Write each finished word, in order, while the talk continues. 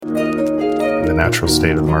natural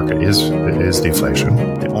state of the market is deflation.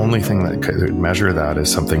 The only thing that could measure that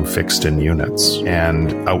is something fixed in units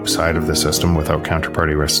and outside of the system without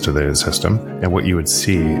counterparty risk to the system. And what you would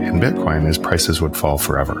see in Bitcoin is prices would fall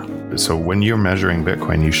forever. So when you're measuring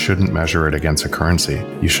Bitcoin, you shouldn't measure it against a currency.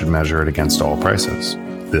 You should measure it against all prices.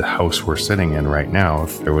 The house we're sitting in right now,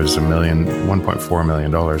 there was $1.4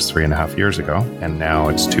 million 3.5 years ago, and now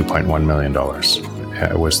it's $2.1 million.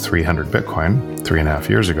 It was 300 Bitcoin 3.5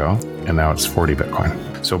 years ago, and now it's 40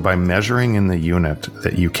 Bitcoin. So by measuring in the unit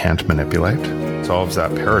that you can't manipulate, solves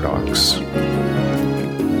that paradox.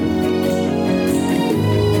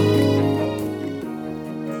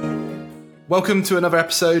 Welcome to another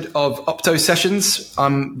episode of Opto Sessions.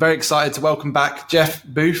 I'm very excited to welcome back Jeff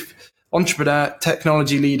Booth, entrepreneur,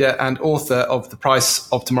 technology leader, and author of The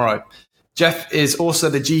Price of Tomorrow. Jeff is also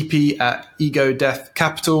the GP at Ego Death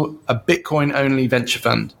Capital, a Bitcoin-only venture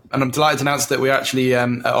fund. And I'm delighted to announce that we're actually, at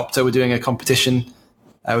Opto, we're doing a competition.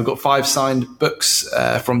 We've got 5 signed books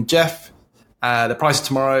from Jeff. The Price of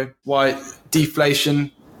Tomorrow, Why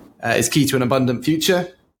Deflation is Key to an Abundant Future.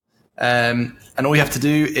 And all you have to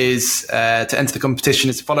do is, to enter the competition,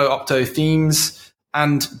 is follow Opto Themes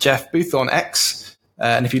and Jeff Booth on X.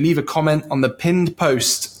 And if you leave a comment on the pinned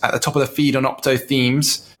post at the top of the feed on Opto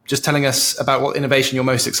Themes, just telling us about what innovation you're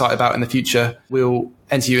most excited about in the future, we'll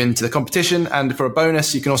enter you into the competition. And for a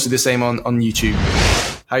bonus, you can also do the same on YouTube.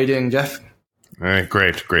 How are you doing, Jeff? All right,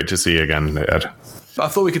 great. Great to see you again, Ed. But I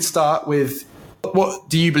thought we could start with, what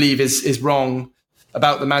do you believe is wrong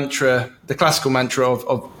about the mantra, the classical mantra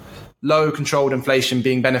of low controlled inflation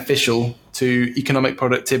being beneficial to economic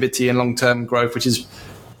productivity and long-term growth, which is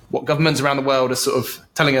what governments around the world are sort of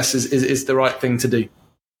telling us is the right thing to do?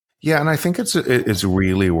 Yeah, and I think it's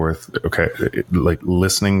really worth like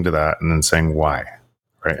listening to that and then saying why,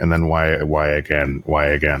 right? And then why again,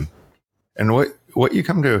 and what you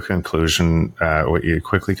come to a conclusion, what you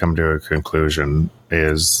quickly come to a conclusion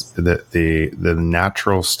is that the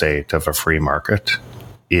natural state of a free market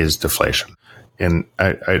is deflation. And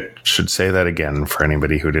I should say that again for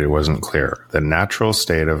anybody who wasn't clear. The natural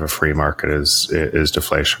state of a free market is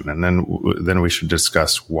deflation, and then we should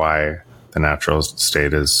discuss why the natural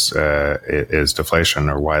state is deflation,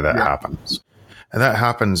 or why that happens. And that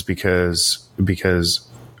happens because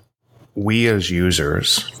we as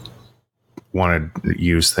users want to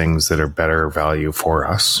use things that are better value for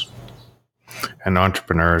us, and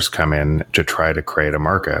entrepreneurs come in to try to create a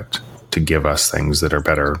market to give us things that are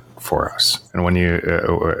better for us. And when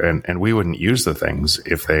and we wouldn't use the things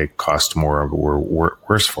if they cost more or were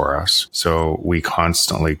worse for us. So we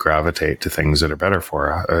constantly gravitate to things that are better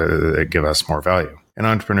for us, that give us more value. And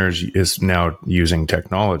entrepreneurs is now using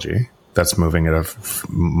technology that's moving at a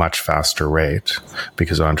much faster rate,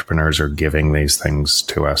 because entrepreneurs are giving these things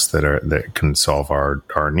to us that can solve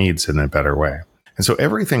our needs in a better way. And so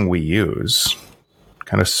everything we use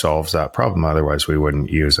kind of solves that problem. Otherwise, we wouldn't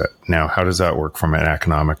use it. Now, how does that work from an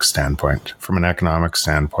economic standpoint? From an economic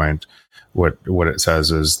standpoint, what it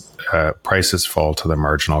says is prices fall to the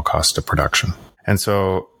marginal cost of production. And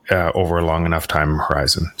so over a long enough time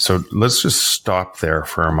horizon. So let's just stop there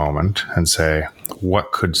for a moment and say,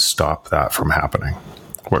 what could stop that from happening?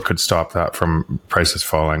 What could stop that from prices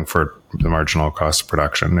falling for the marginal cost of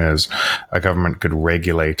production is a government could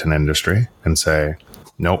regulate an industry and say,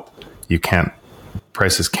 nope, you can't.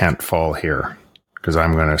 Prices can't fall here because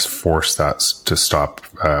I'm going to force that to stop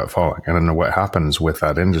falling. And then what happens with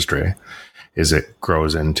that industry is it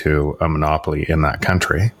grows into a monopoly in that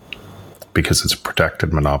country because it's a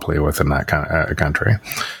protected monopoly within that country,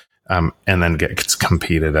 and then gets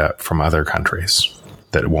competed at from other countries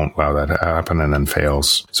that won't allow that to happen and then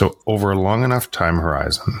fails. So over a long enough time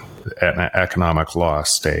horizon, an economic law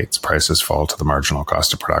states prices fall to the marginal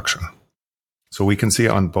cost of production. So we can see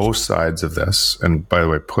on both sides of this, and by the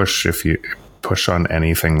way, push on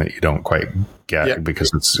anything that you don't quite get,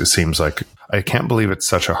 because it seems like, I can't believe it's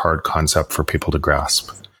such a hard concept for people to grasp,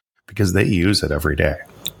 because they use it every day.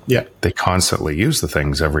 Yeah, they constantly use the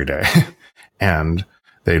things every day, and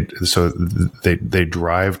they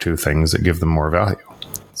drive to things that give them more value,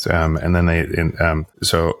 and then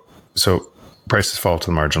so prices fall to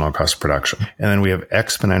the marginal cost of production. And then we have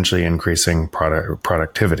exponentially increasing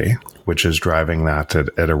productivity, which is driving that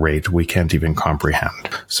at a rate we can't even comprehend.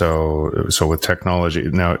 So with technology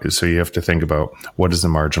now, so you have to think about, what is the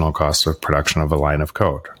marginal cost of production of a line of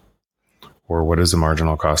code? Or what is the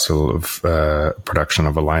marginal cost of production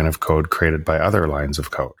of a line of code created by other lines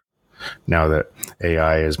of code? Now that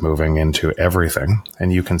AI is moving into everything,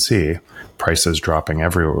 and you can see prices dropping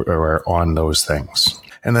everywhere on those things.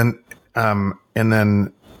 And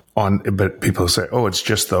then But people say, oh, it's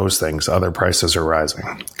just those things. Other prices are rising.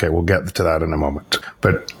 Okay, we'll get to that in a moment.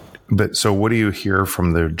 But so what do you hear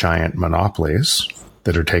from the giant monopolies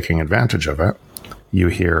that are taking advantage of it? You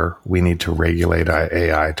hear we need to regulate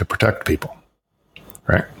AI to protect people,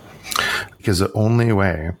 right? Because the only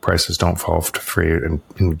way prices don't fall to free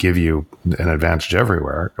and give you an advantage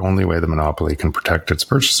everywhere, the only way the monopoly can protect its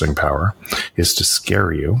purchasing power is to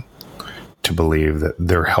scare you to believe that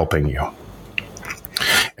they're helping you.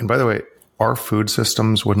 And by the way, our food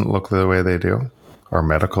systems wouldn't look the way they do. Our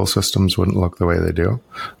medical systems wouldn't look the way they do.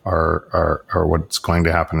 Our what's going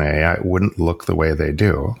to happen to AI wouldn't look the way they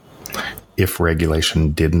do if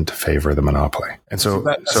regulation didn't favor the monopoly. And so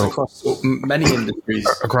across many industries,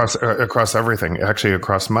 across everything, actually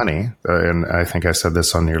across money. And I think I said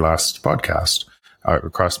this on your last podcast.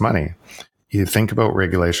 Across money, you think about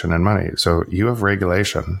regulation and money. So you have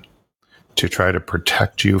regulation to try to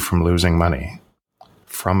protect you from losing money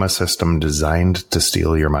from a system designed to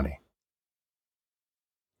steal your money.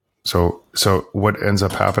 So what ends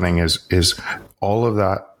up happening is all of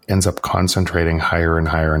that ends up concentrating higher and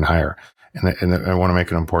higher and higher. And I want to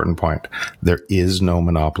make an important point. There is no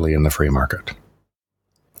monopoly in the free market.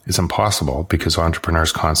 It's impossible because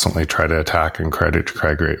entrepreneurs constantly try to attack and create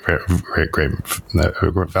great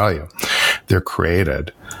value. They're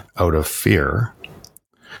created out of fear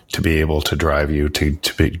to be able to drive you to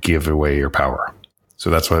give away your power. So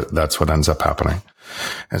that's what ends up happening.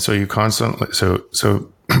 And so you constantly,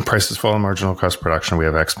 so prices fall in marginal cost production. We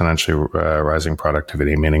have exponentially rising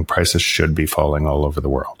productivity, meaning prices should be falling all over the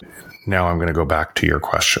world. Now I'm going to go back to your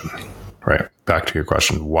question, right? Back to your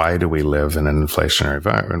question. Why do we live in an inflationary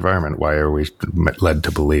environment? Why are we led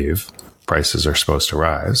to believe prices are supposed to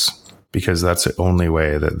rise? Because that's the only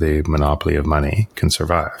way that the monopoly of money can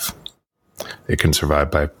survive. It can survive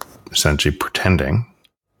by essentially pretending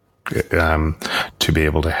to be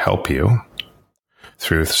able to help you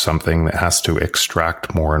through something that has to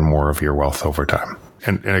extract more and more of your wealth over time.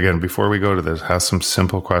 And again, before we go to this, have some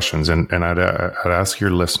simple questions. And I'd ask your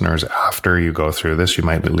listeners after you go through this, you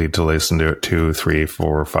might need to listen to it 2, 3,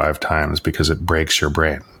 4, 5 times because it breaks your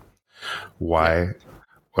brain. Why?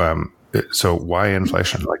 So why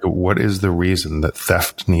inflation? Like, what is the reason that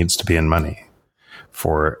theft needs to be in money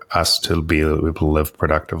for us to be able to live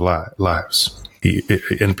productive lives?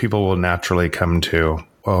 And people will naturally come to,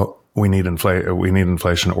 well, we need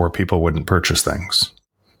inflation or people wouldn't purchase things.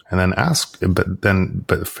 And then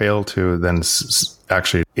but fail to then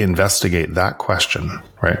actually investigate that question,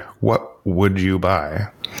 right? What would you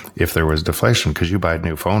buy if there was deflation? Because you buy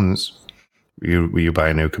new phones, you buy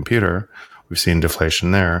a new computer. We've seen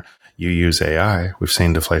deflation there. You use AI. We've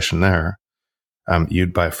seen deflation there.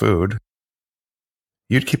 You'd buy food.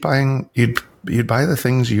 You'd keep buying. You'd buy the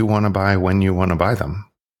things you want to buy when you want to buy them.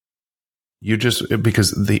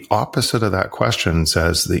 Because the opposite of that question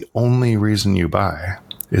says the only reason you buy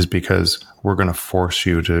is because we're going to force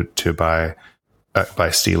you to buy by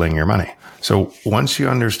stealing your money. So once you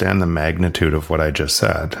understand the magnitude of what I just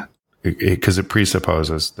said, because it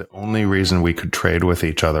presupposes the only reason we could trade with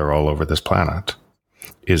each other all over this planet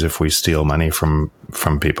is if we steal money from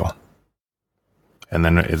people. And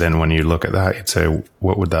then when you look at that, you'd say,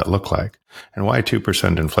 what would that look like? And why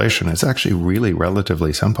 2% inflation is actually really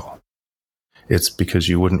relatively simple. It's because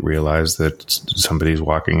you wouldn't realize that somebody's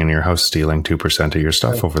walking in your house stealing 2% of your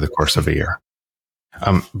stuff over the course of a year.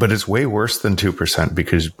 But it's way worse than 2%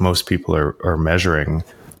 because most people are measuring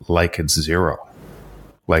like it's zero,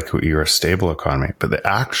 like you're a stable economy. But the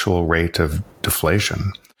actual rate of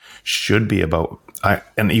deflation should be about,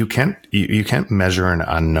 and you can't measure an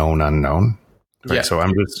unknown. Right?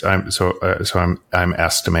 Yeah. So I'm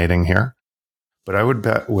estimating here. But I would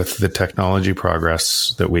bet with the technology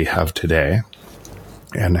progress that we have today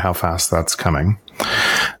and how fast that's coming,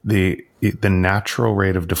 the natural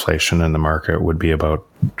rate of deflation in the market would be about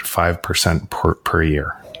 5% per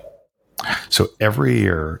year. So every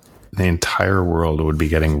year, the entire world would be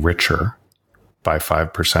getting richer by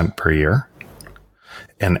 5% per year.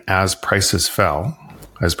 And as prices fell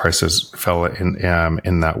in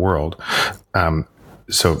that world,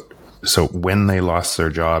 so when they lost their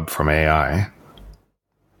job from AI,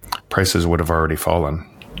 prices would have already fallen,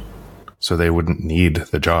 so they wouldn't need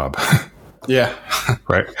the job. Yeah.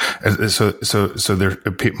 Right. So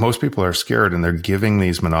most people are scared, and they're giving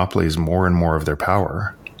these monopolies more and more of their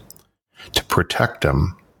power to protect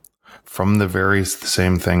them from the very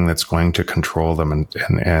same thing that's going to control them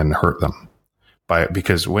and hurt them.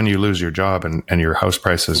 Because when you lose your job and your house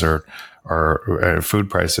prices or food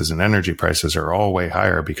prices and energy prices are all way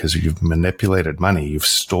higher because you've manipulated money, you've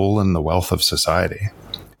stolen the wealth of society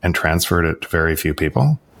and transferred it to very few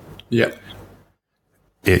people. Yeah.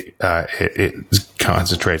 it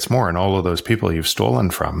concentrates more, and all of those people you've stolen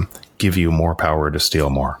from give you more power to steal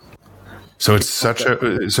more. So it's such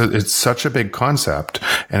a big concept,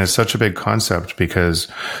 and it's such a big concept because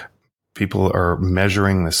people are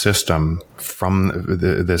measuring the system from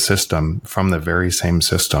the very same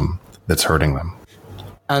system that's hurting them.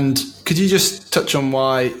 And could you just touch on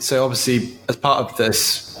why? So obviously, as part of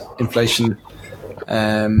this inflation,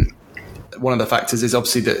 one of the factors is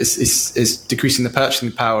obviously that is decreasing the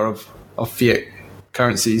purchasing power of fiat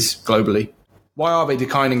currencies globally. Why are they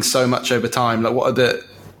declining so much over time? Like, what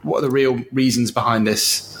are the real reasons behind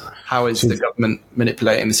this? How is the government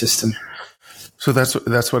manipulating the system? So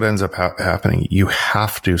that's what ends up happening. You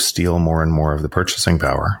have to steal more and more of the purchasing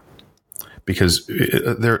power because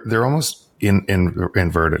they're almost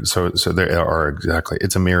inverted. So they are exactly.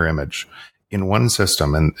 It's a mirror image in one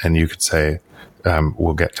system, and you could say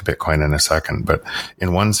we'll get to Bitcoin in a second, but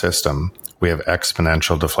in one system we have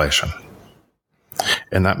exponential deflation,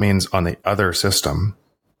 and that means on the other system,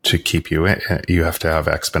 to keep you in, you have to have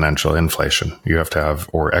exponential inflation. You have to have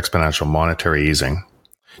or exponential monetary easing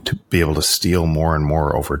to be able to steal more and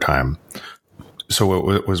more over time. So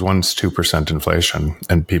it was once 2% inflation,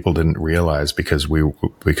 and people didn't realize because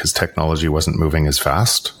technology wasn't moving as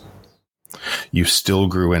fast. You still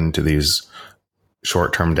grew into these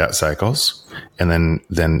short-term debt cycles, and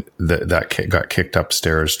then that got kicked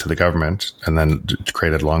upstairs to the government, and then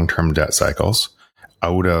created long-term debt cycles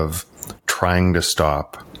out of trying to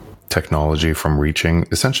stop technology from reaching.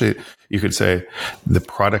 Essentially, you could say the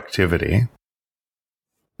productivity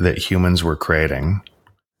that humans were creating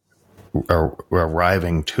are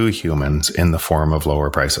arriving to humans in the form of lower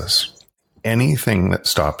prices. Anything that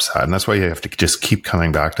stops that, and that's why you have to just keep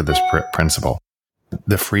coming back to this principle.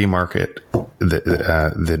 The free market,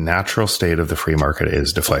 the natural state of the free market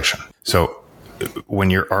is deflation. So when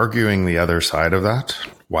you're arguing the other side of that,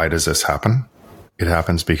 why does this happen? It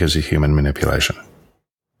happens because of human manipulation.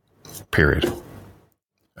 Period.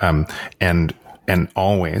 And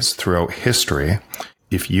always throughout history,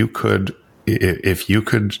 if you could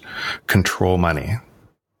control money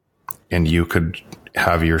and you could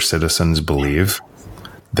have your citizens believe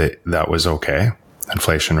that was okay,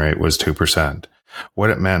 inflation rate was 2%. What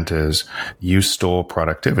it meant is you stole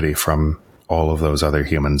productivity from all of those other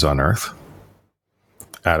humans on Earth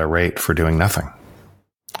at a rate for doing nothing.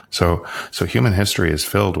 So human history is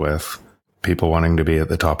filled with people wanting to be at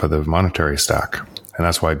the top of the monetary stack. And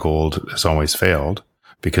that's why gold has always failed,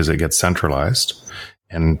 because it gets centralized.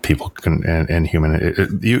 And people can, and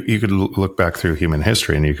you could look back through human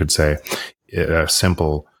history and you could say a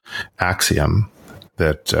simple axiom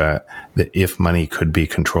that if money could be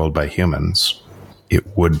controlled by humans, it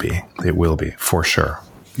will be for sure.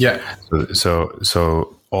 Yeah.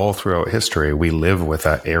 So all throughout history, we live with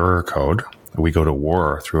that error code. We go to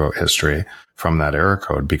war throughout history from that error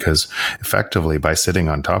code, because effectively by sitting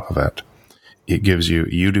on top of it, it gives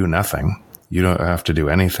you do nothing. You don't have to do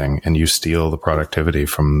anything, and you steal the productivity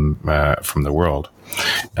from the world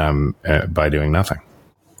by doing nothing.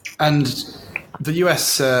 And the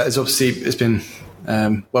US is obviously, it's been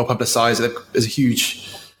well publicized. There's a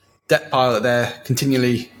huge debt pile that they're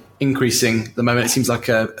continually increasing at the moment. It seems like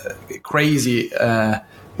a crazy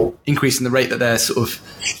increase in the rate that they're sort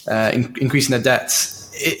of increasing their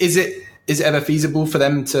debts. Is it ever feasible for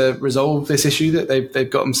them to resolve this issue that they've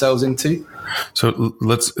got themselves into? So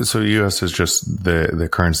US is just the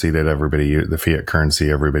currency that the fiat currency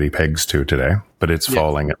everybody pegs to today, but it's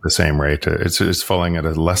falling at the same rate. It's falling at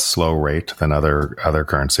a less slow rate than other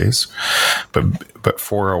currencies, but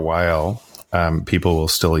for a while, people will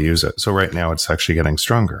still use it. So right now it's actually getting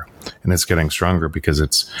stronger, and it's getting stronger because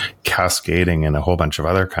it's cascading in a whole bunch of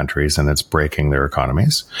other countries, and it's breaking their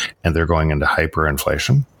economies, and they're going into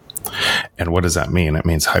hyperinflation. And what does that mean? It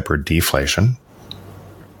means hyperdeflation,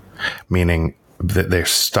 meaning that they're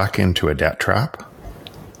stuck into a debt trap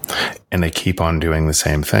and they keep on doing the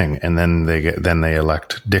same thing. And then they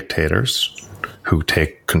elect dictators who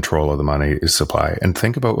take control of the money supply. And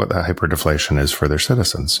think about what that hyperdeflation is for their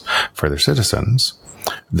citizens. For their citizens,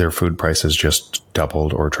 their food prices just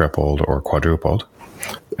doubled or tripled or quadrupled.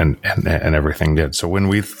 And everything did. So when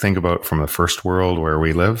we think about from the first world where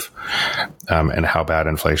we live, and how bad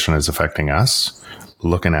inflation is affecting us,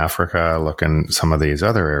 look in Africa, look in some of these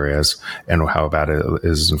other areas, and how bad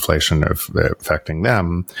is inflation affecting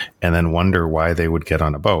them, and then wonder why they would get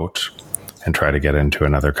on a boat and try to get into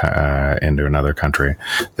another country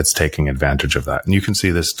that's taking advantage of that. And you can see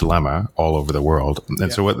this dilemma all over the world.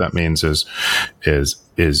 And so what that means is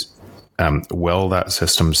that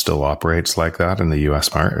system still operates like that in the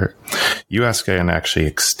U.S. market. U.S. can actually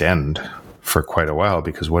extend for quite a while,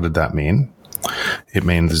 because what did that mean? it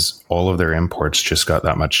means all of their imports just got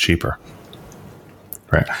that much cheaper.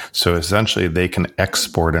 Right. So essentially they can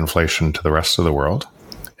export inflation to the rest of the world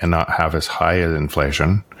and not have as high as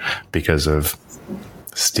inflation because of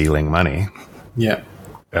stealing money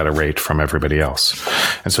at a rate from everybody else.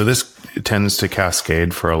 And so this tends to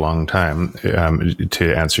cascade for a long time.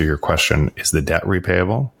 To answer your question, is the debt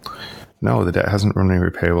repayable? No, the debt hasn't been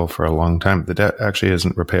repayable for a long time. The debt actually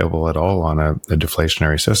isn't repayable at all on a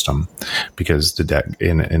deflationary system, because the debt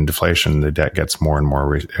in deflation, the debt gets more and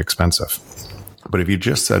more expensive. But if you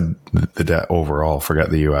just said the debt overall, forget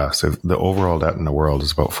the US, if the overall debt in the world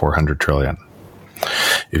is about 400 trillion.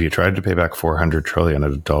 If you tried to pay back 400 trillion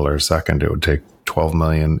at $1 a second, it would take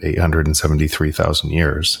 12,873,000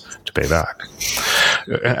 years to pay back.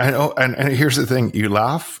 And here's the thing, you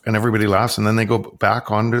laugh and everybody laughs, and then they go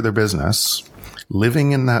back onto their business,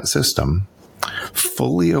 living in that system,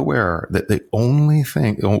 fully aware that the only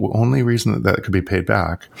reason that could be paid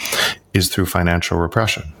back is through financial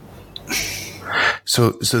repression.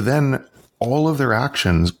 So then all of their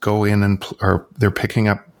actions go in and they're picking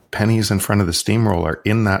up pennies in front of the steamroller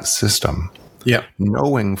in that system,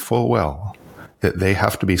 knowing full well that they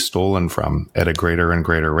have to be stolen from at a greater and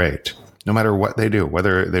greater rate, no matter what they do,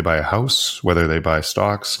 whether they buy a house, whether they buy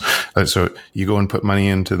stocks. So you go and put money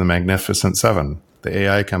into the Magnificent Seven, the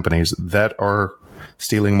AI companies that are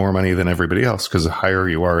stealing more money than everybody else, because the higher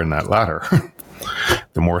you are in that ladder,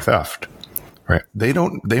 the more theft, right?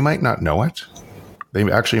 They might not know it. They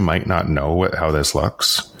actually might not know how this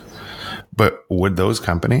looks, but would those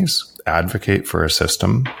companies advocate for a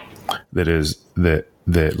system that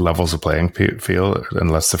levels the playing field and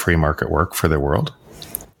lets the free market work for the world?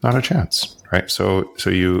 Not a chance, right? So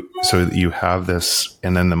you have this,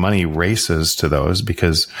 and then the money races to those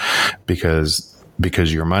because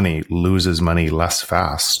your money loses money less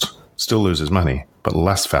fast, still loses money, but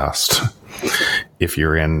less fast if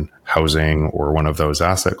you're in housing or one of those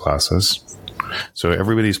asset classes. So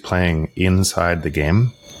everybody's playing inside the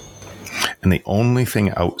game. And the only thing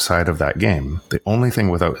outside of that game, the only thing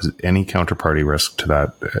without any counterparty risk to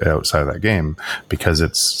that outside of that game, because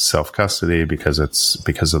it's self-custody, because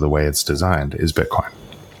of the way it's designed, is Bitcoin.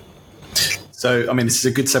 So, I mean, this is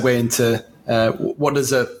a good segue into what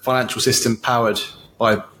does a financial system powered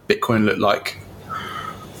by Bitcoin look like?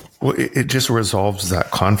 Well, it just resolves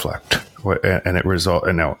that conflict, and it resolves.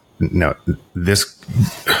 Now, this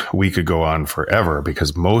we could go on forever,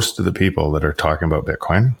 because most of the people that are talking about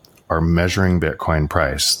Bitcoin are measuring Bitcoin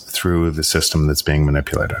price through the system that's being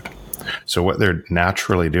manipulated. So what they're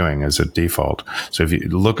naturally doing is a default. So if you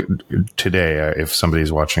look today, if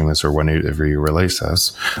somebody's watching this or whenever you release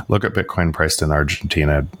this, look at Bitcoin priced in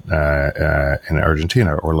Argentina,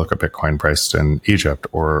 or look at Bitcoin priced in Egypt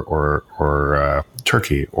or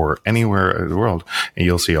Turkey or anywhere in the world, and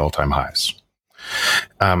you'll see all-time highs.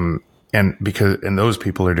 And those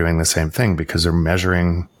people are doing the same thing because they're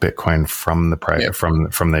measuring Bitcoin from the price,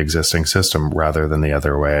 from the existing system, rather than the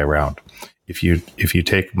other way around. If you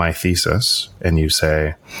take my thesis and you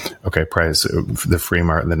say, okay, price, the free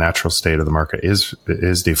market, the natural state of the market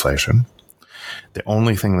is deflation. The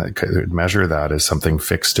only thing that could measure that is something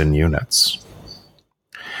fixed in units.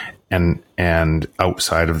 And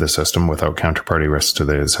outside of the system, without counterparty risk to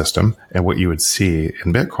the system. And what you would see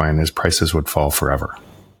in Bitcoin is prices would fall forever.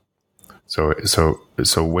 So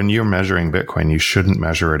when you're measuring Bitcoin, you shouldn't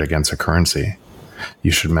measure it against a currency.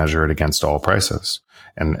 You should measure it against all prices.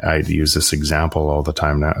 And I use this example all the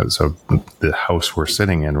time now. So the house we're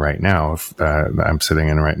sitting in right now, I'm sitting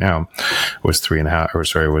in right now, was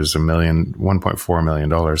 $1.4 million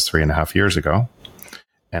 3.5 years ago.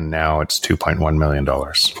 And now it's $2.1 million.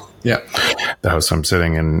 Yeah. The house I'm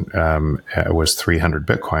sitting in was 300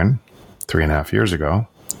 Bitcoin 3.5 years ago.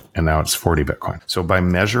 And now it's 40 Bitcoin. So by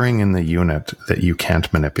measuring in the unit that you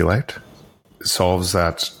can't manipulate, solves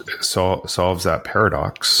that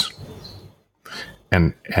paradox.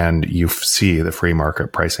 And you see the free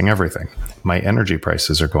market pricing everything. My energy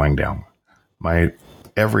prices are going down. My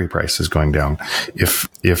every price is going down. If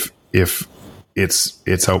it's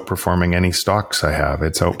outperforming any stocks I have,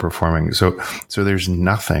 it's outperforming. So there's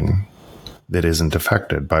nothing that isn't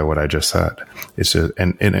affected by what I just said. It's just,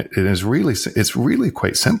 and it's really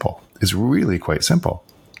quite simple. It's really quite simple.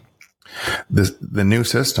 The new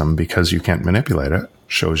system, because you can't manipulate it,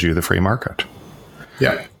 shows you the free market.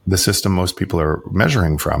 Yeah. The system most people are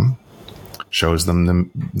measuring from shows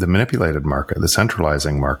them the manipulated market, the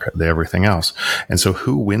centralizing market, the everything else. And so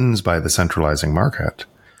who wins by the centralizing market?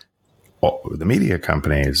 The media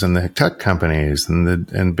companies and the tech companies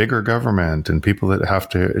and bigger government and people that have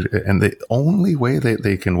to, and the only way that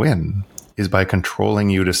they can win is by controlling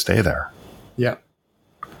you to stay there. Yeah.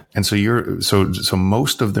 And so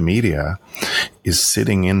most of the media is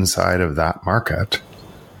sitting inside of that market,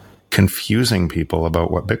 confusing people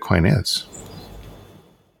about what Bitcoin is.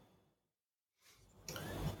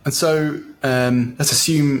 And so let's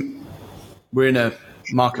assume we're in a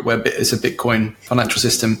market where it's a Bitcoin financial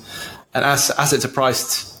system, and assets are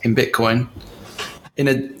priced in Bitcoin. In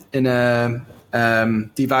a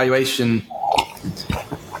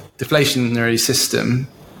deflationary system,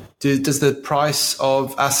 does the price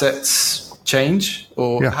of assets change,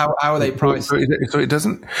 or how are they priced? So it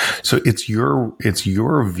doesn't. So it's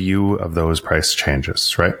your view of those price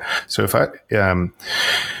changes, right? So if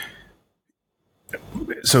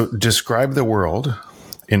so describe the world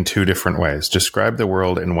in two different ways. Describe the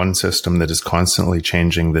world in one system that is constantly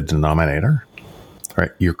changing the denominator,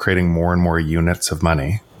 right? You're creating more and more units of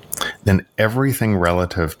money. Then everything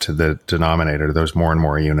relative to the denominator, those more and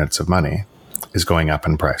more units of money, is going up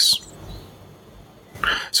in price.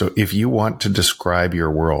 So if you want to describe your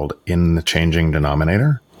world in the changing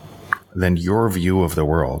denominator, then your view of the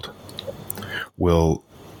world will,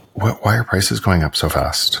 why are prices going up so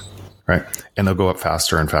fast? Right? And they'll go up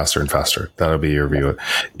faster and faster and faster. That'll be your view.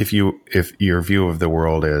 If your view of the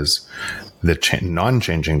world is the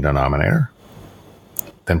non-changing denominator,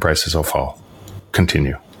 then prices will fall,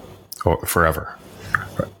 continue, or forever.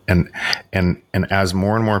 And as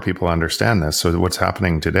more and more people understand this, so what's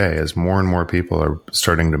happening today is more and more people are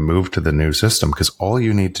starting to move to the new system, because all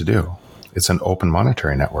you need to do, it's an open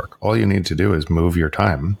monetary network. All you need to do is move your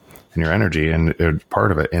time and your energy and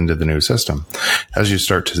part of it into the new system. As you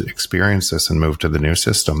start to experience this and move to the new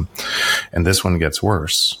system, and this one gets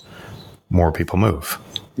worse, more people move.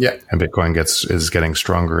 Yeah. And Bitcoin is getting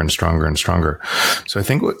stronger and stronger and stronger. So I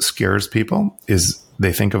think what scares people is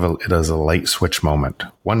they think of it as a light switch moment.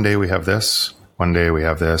 One day we have this, one day we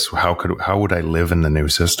have this. How would I live in the new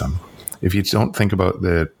system? If you don't think about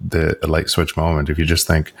the light switch moment, if you just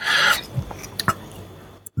think,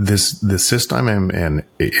 the system I'm in,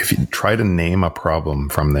 if you try to name a problem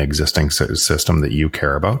from the existing system that you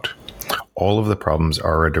care about, all of the problems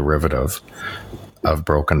are a derivative of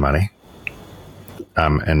broken money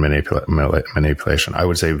and manipulation. I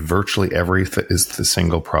would say virtually everything is the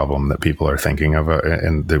single problem that people are thinking of,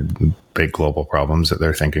 and the big global problems that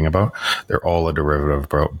they're thinking about. They're all a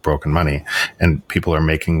derivative of broken money, and people are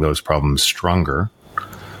making those problems stronger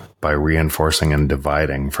by reinforcing and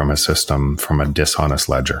dividing from a system, from a dishonest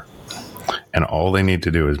ledger. And all they need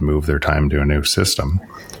to do is move their time to a new system.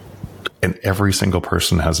 And every single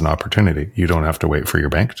person has an opportunity. You don't have to wait for your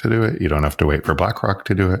bank to do it. You don't have to wait for BlackRock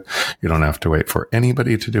to do it. You don't have to wait for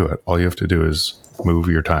anybody to do it. All you have to do is move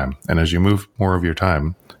your time. And as you move more of your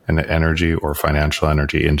time and energy or financial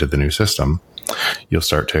energy into the new system, you'll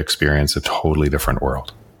start to experience a totally different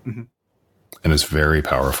world. Mm-hmm. And it's very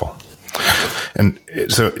powerful. And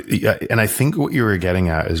so, yeah, and I think what you were getting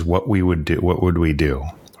at is what we would do. What would we do?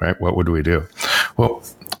 Right? What would we do? Well,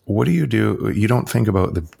 what do? You don't think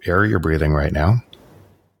about the air you're breathing right now.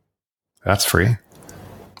 That's free.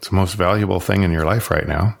 It's the most valuable thing in your life right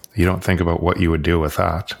now. You don't think about what you would do with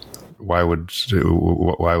that. Why would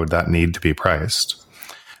that need to be priced?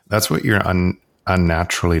 That's what you're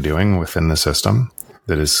unnaturally doing within the system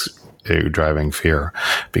that is driving fear,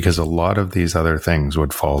 because a lot of these other things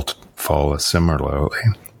would fall similarly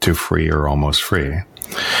to free or almost free,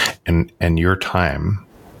 and your time,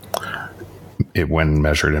 when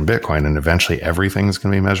measured in Bitcoin, and eventually everything's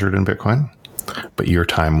going to be measured in Bitcoin, but your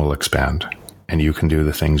time will expand, and you can do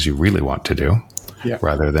the things you really want to do,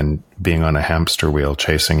 rather than being on a hamster wheel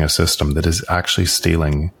chasing a system that is actually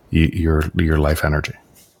stealing your life energy.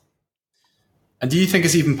 And do you think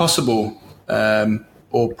it's even possible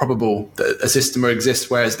or probable that a system will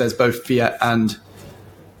exist where there's both fiat and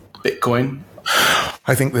Bitcoin?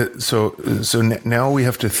 I think that so now we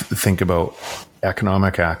have to think about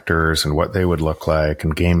economic actors and what they would look like,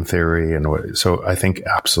 and game theory, and so I think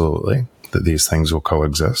absolutely that these things will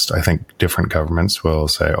coexist. I think different governments will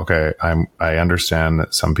say, okay, I understand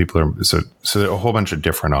that some people are, so a whole bunch of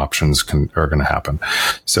different options are going to happen.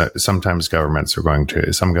 So sometimes some governments are going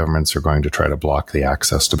to try to block the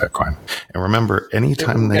access to Bitcoin. And remember,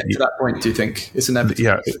 anytime that to that point, do you think it's inevitable?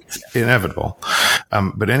 Yeah, inevitable.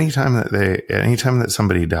 But anytime that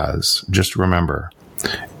somebody does, just remember,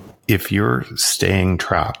 if you're staying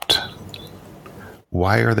trapped,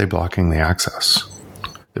 why are they blocking the access?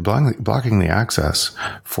 They're blocking the access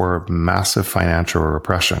for massive financial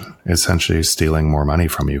repression, essentially stealing more money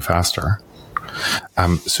from you faster.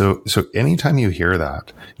 So anytime you hear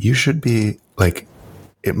that, you should be like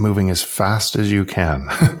moving as fast as you can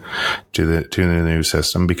to the new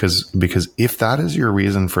system, because if that is your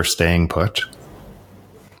reason for staying put,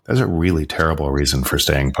 That's a really terrible reason for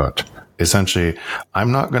staying put. Essentially,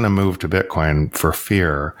 I'm not going to move to Bitcoin for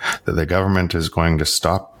fear that the government is going to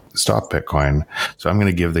stop Bitcoin. So I'm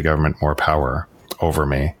going to give the government more power over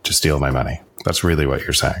me to steal my money. That's really what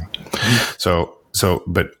you're saying.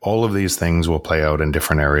 But all of these things will play out in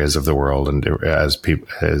different areas of the world, and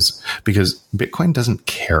because Bitcoin doesn't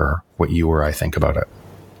care what you or I think about it.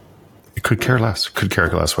 It could care less. Could care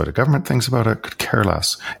less what the government thinks about it. Could care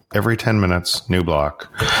less. Every 10 minutes, new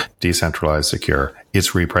block, decentralized, secure. It's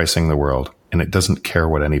repricing the world, and it doesn't care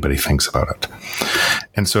what anybody thinks about it.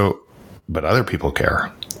 And so, but other people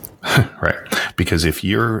care, right? Because if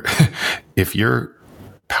your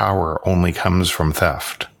power only comes from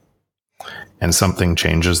theft, and something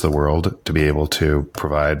changes the world to be able to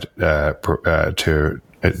provide to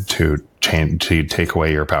take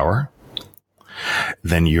away your power,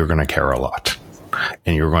 then you're going to care a lot,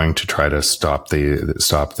 and you're going to try to stop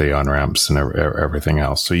the on-ramps and everything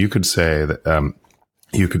else. So you could say that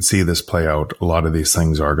you could see this play out. A lot of these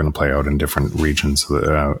things are going to play out in different regions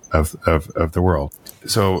of the world.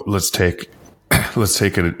 So let's take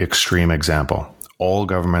an extreme example. All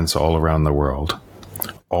governments all around the world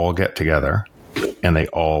all get together and they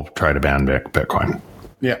all try to ban Bitcoin.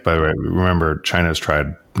 Yeah. By the way, remember, China's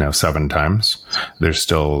tried now 7 times. There's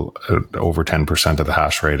still over 10% of the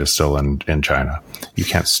hash rate is still in China. You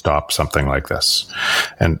can't stop something like this.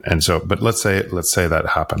 And so, but let's say that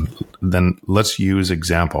happened. Then let's use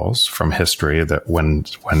examples from history that when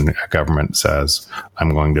a government says,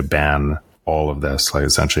 I'm going to ban all of this, like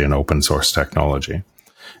essentially an open source technology,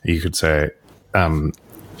 you could say,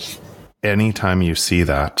 anytime you see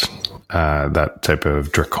that type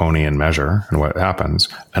of draconian measure, and what happens,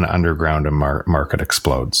 an underground market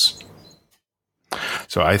explodes.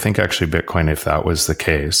 So I think actually Bitcoin, if that was the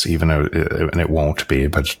case, and it won't be,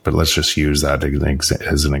 but let's just use that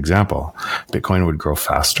as an example, Bitcoin would grow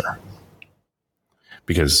faster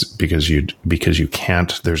because you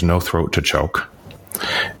can't. There's no throat to choke.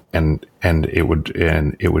 And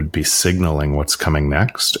it would be signaling what's coming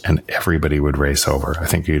next, and everybody would race over. I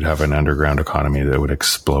think you'd have an underground economy that would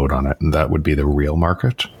explode on it, and that would be the real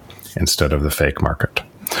market instead of the fake market.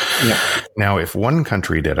 Yeah. Now, if one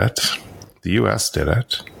country did it, the US did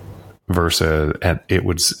it, versus and it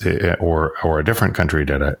would, or a different country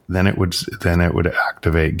did it, then it would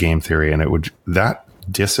activate game theory, and it would, that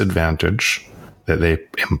disadvantage that they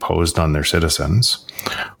imposed on their citizens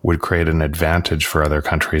would create an advantage for other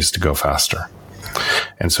countries to go faster.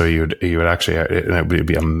 And so you would actually, it would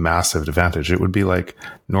be a massive advantage. It would be like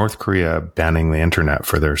North Korea banning the internet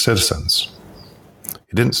for their citizens.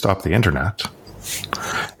 It didn't stop the internet.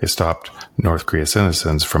 It stopped North Korea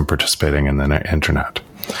citizens from participating in the internet.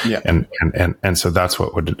 Yeah. And so that's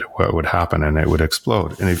what would happen, and it would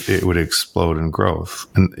explode, and it would explode in growth.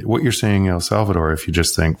 And what you're seeing in El Salvador, if you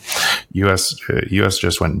just think US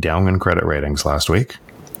just went down in credit ratings last week,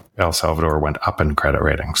 El Salvador went up in credit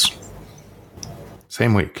ratings.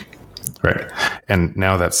 Same week. Right. And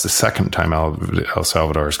now that's the second time El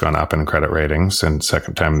Salvador has gone up in credit ratings, and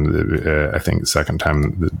second time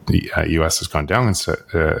the U.S. has gone down in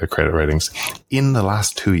credit ratings in the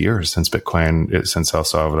last 2 years since El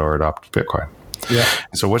Salvador adopted Bitcoin. Yeah.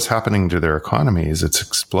 So what's happening to their economies? It's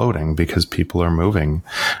exploding because people are moving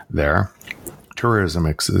there. Tourism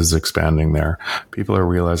is expanding there. People are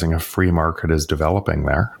realizing a free market is developing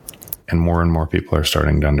there, and more people are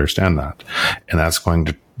starting to understand that, and that's going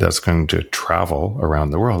to travel around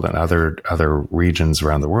the world, and other regions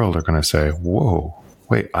around the world are going to say, whoa,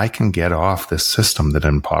 wait, I can get off this system that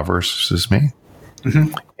impoverishes me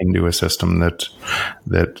into a system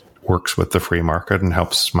that works with the free market and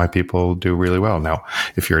helps my people do really well. Now,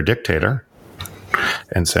 if you're a dictator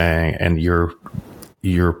and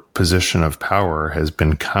your position of power has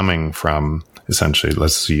been coming from, essentially,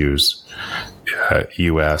 let's use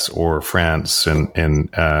US or France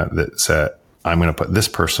that said, I'm going to put this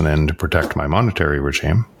person in to protect my monetary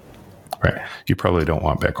regime, right? You probably don't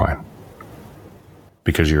want Bitcoin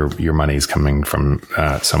because your money is coming from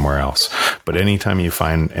somewhere else. But anytime you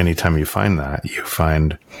find that, you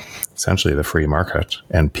find essentially the free market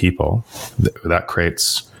and people. That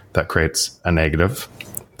creates a negative.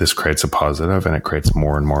 This creates a positive, and it creates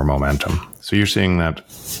more and more momentum. So you're seeing that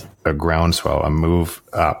a groundswell, a move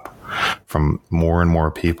up from more and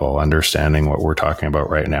more people understanding what we're talking about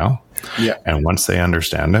right now. Yeah. And once they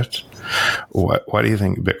understand it, why do you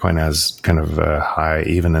think Bitcoin has kind of a high,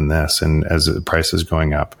 even in this, and as the price is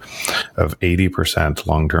going up, of 80%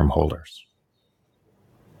 long-term holders?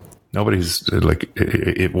 Nobody's like,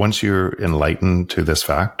 once you're enlightened to this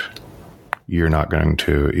fact, you're not going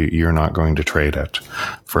to trade it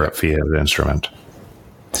for a fiat instrument.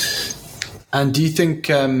 And do you think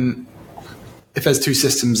if there's two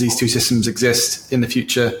systems, these two systems exist in the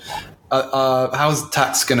future, how's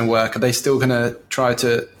tax going to work? Are they still going to try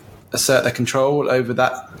to assert their control over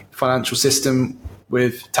that financial system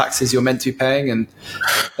with taxes you're meant to be paying? And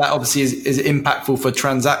that obviously is impactful for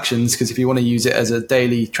transactions, because if you want to use it as a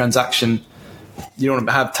daily transaction, you don't want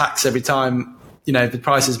to have tax every time, the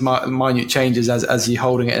price is minute changes as you're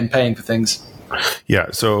holding it and paying for things.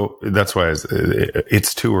 Yeah, so that's why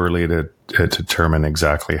it's too early to determine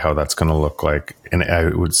exactly how that's going to look like. And I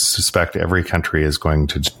would suspect every country is going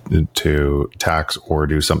to tax or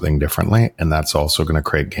do something differently, and that's also going to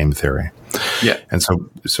create game theory. Yeah, and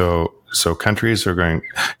so countries are going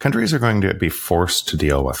to be forced to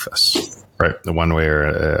deal with this, right, one way or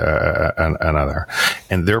another,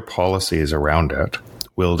 and their policies around it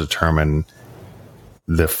will determine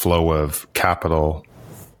the flow of capital,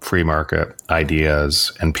 free market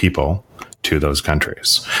ideas, and people to those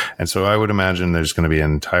countries. And so I would imagine there's going to be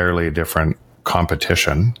an entirely different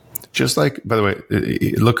competition. Just like, by the way,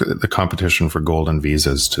 look at the competition for golden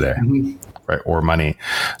visas today, right? Or money.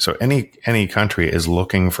 So any country is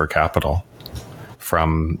looking for capital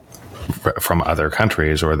from other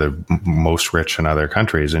countries, or the most rich in other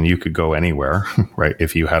countries, and you could go anywhere, right?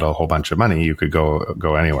 If you had a whole bunch of money, you could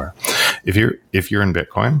go anywhere. If you're in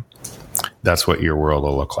Bitcoin, that's what your world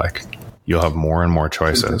will look like. You'll have more and more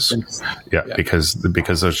choices. Yeah, because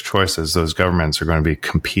those choices, those governments are going to be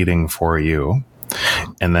competing for you.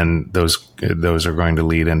 And then those are going to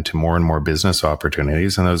lead into more and more business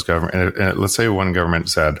opportunities. And those let's say one government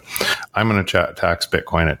said, I'm going to tax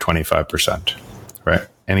Bitcoin at 25%, right?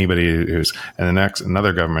 Anybody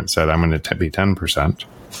another government said, I'm going to be 10%.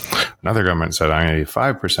 Another government said, I'm going to be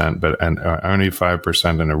 5%, I'm going to be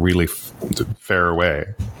 5% in a really fair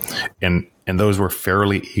way. And those were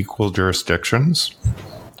fairly equal jurisdictions.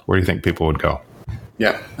 Where do you think people would go?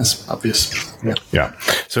 Yeah, that's obvious. Yeah.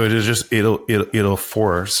 So it is just, it'll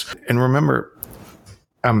force. And remember,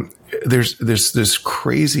 there's this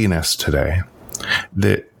craziness today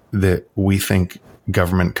that we think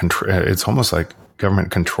government it's almost like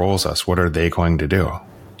government controls us. What are they going to do?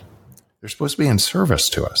 They're supposed to be in service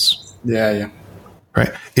to us. Yeah.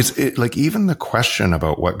 Right. It's like even the question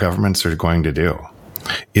about what governments are going to do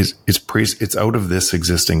it's out of this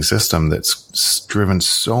existing system that's driven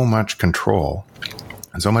so much control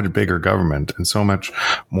and so much bigger government and so much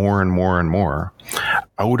more and more and more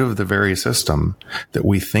out of the very system that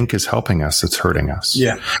we think is helping us, it's hurting us.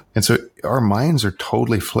 Yeah. And so our minds are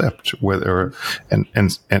totally flipped, and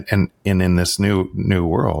in this new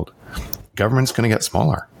world, government's going to get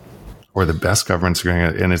smaller, or the best governments are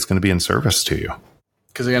going to, and it's going to be in service to you.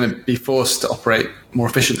 Because they're going to be forced to operate more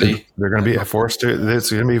efficiently. They're going to be forced to.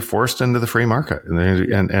 It's going to be forced into the free market,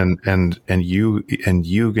 and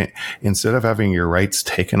you get, instead of having your rights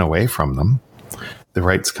taken away from them, the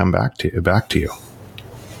rights come back to you.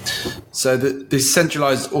 So the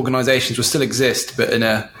centralized organizations will still exist, but in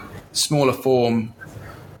a smaller form,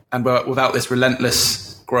 and without this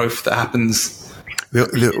relentless growth that happens.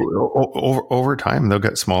 Over time, they'll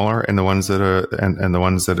get smaller, and the ones that are, and the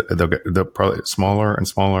ones that they'll probably smaller and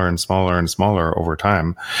smaller and smaller and smaller over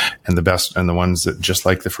time, and the best, and the ones that, just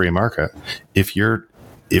like the free market, if your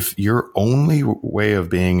only way of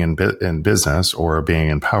being in business or being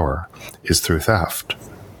in power is through theft,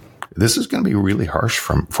 this is going to be really harsh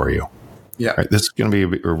for you. Yeah, right? This is going to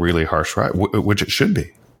be a really harsh ride, which it should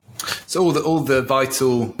be. So all the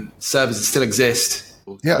vital services still exist.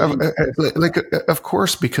 Yeah, of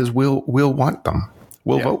course, because we'll want them.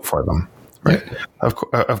 We'll vote for them, right? Yeah.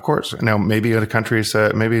 Of course. Now, maybe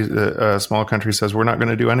a small country says we're not going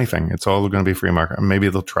to do anything. It's all going to be free market. Maybe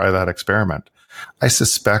they'll try that experiment. I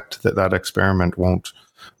suspect that experiment won't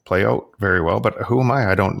play out very well. But who am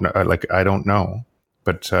I? I don't know. I don't know.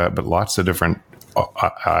 But lots of different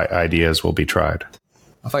ideas will be tried.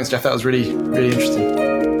 Well, thanks, Jeff. That was really, really interesting.